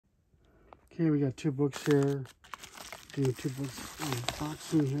Okay, we got 2 books here. Doing 2 books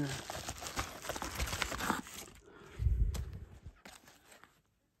unboxing here.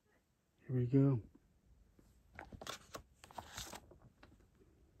 Here we go.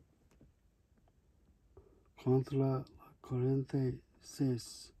 Contra la corriente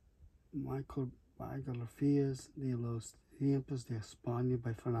 6. Biographies de los tiempos de España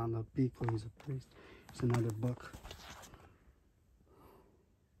by Fernándo Pico. He's a priest. It's another book.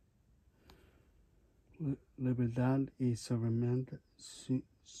 Libertad y servidumbre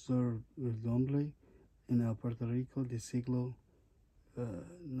en el Puerto Rico del siglo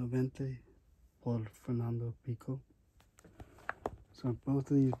XX por Fernándo Pico. So both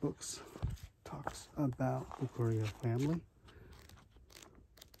of these books talks about the Correa family.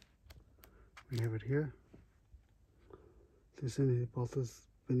 We have it here. Descendants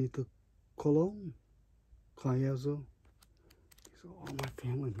Benito Colon, Callazo. These are all my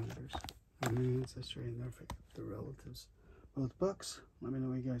family members. And my ancestry and their relatives. Both books. Let me know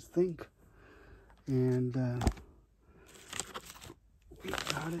what you guys think. And we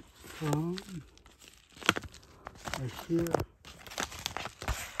got it from right here.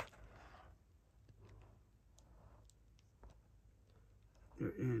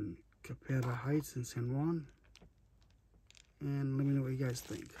 They're in Capera Heights in San Juan. And let me know what you guys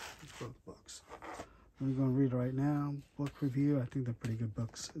think of both books. I'm going to read it right now. Book review. I think they're pretty good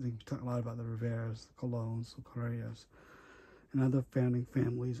books. They talk a lot about the Riveras, the Colons, the Correas, and other founding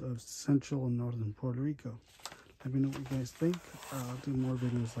families of Central and Northern Puerto Rico. Let me know what you guys think. I'll do more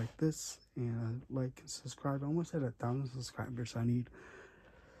videos like this. And like and subscribe. I almost at 1,000 subscribers. I need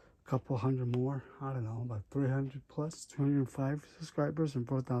a couple hundred more. I don't know, about 300 plus, 205 subscribers and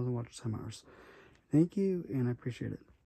 4,000 watch time hours. Thank you, and I appreciate it.